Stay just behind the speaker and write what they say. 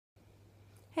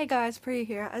Hey guys, Priya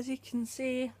here. As you can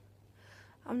see,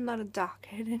 I'm not a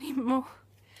darkhead anymore.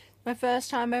 My first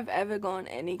time I've ever gone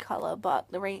any colour but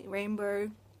the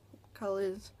rainbow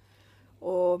colours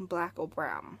or black or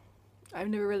brown. I've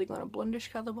never really gone a blondish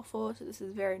colour before, so this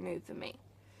is very new for me.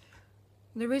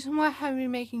 The reason why I haven't been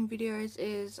making videos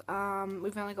is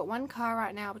we've only got one car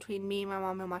right now between me, my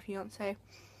mum and my fiance.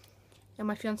 And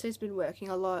my fiance's been working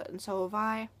a lot and so have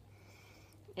I.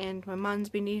 And my mum's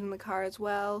been needing the car as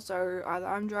well, so either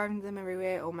I'm driving them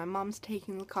everywhere or my mum's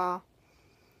taking the car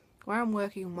where I'm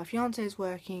working or my fiance's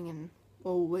working, and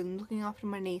we're looking after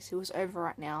my niece who is over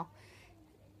right now,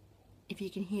 if you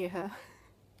can hear her.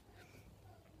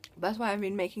 That's why I haven't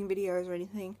been making videos or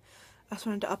anything. I just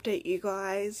wanted to update you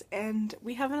guys, and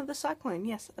we have another cyclone.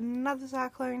 Yes, another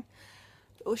cyclone.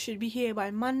 It should be here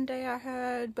by Monday, I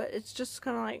heard, but it's just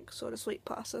kind of like sort of sweep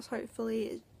past us. Hopefully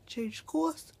it changed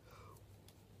course.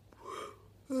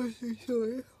 I'm so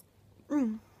sorry.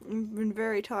 I've been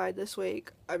very tired this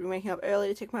week. I've been waking up early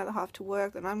to take my other half to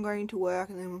work, then I'm going to work,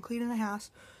 and then I'm cleaning the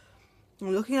house.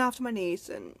 I'm looking after my niece,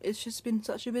 and it's just been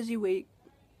such a busy week.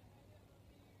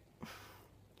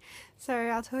 So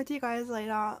I'll talk to you guys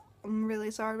later. I'm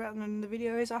really sorry about none of the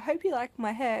videos. I hope you like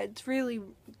my hair. It's really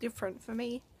different for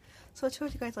me. So I'll talk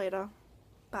to you guys later.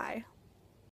 Bye.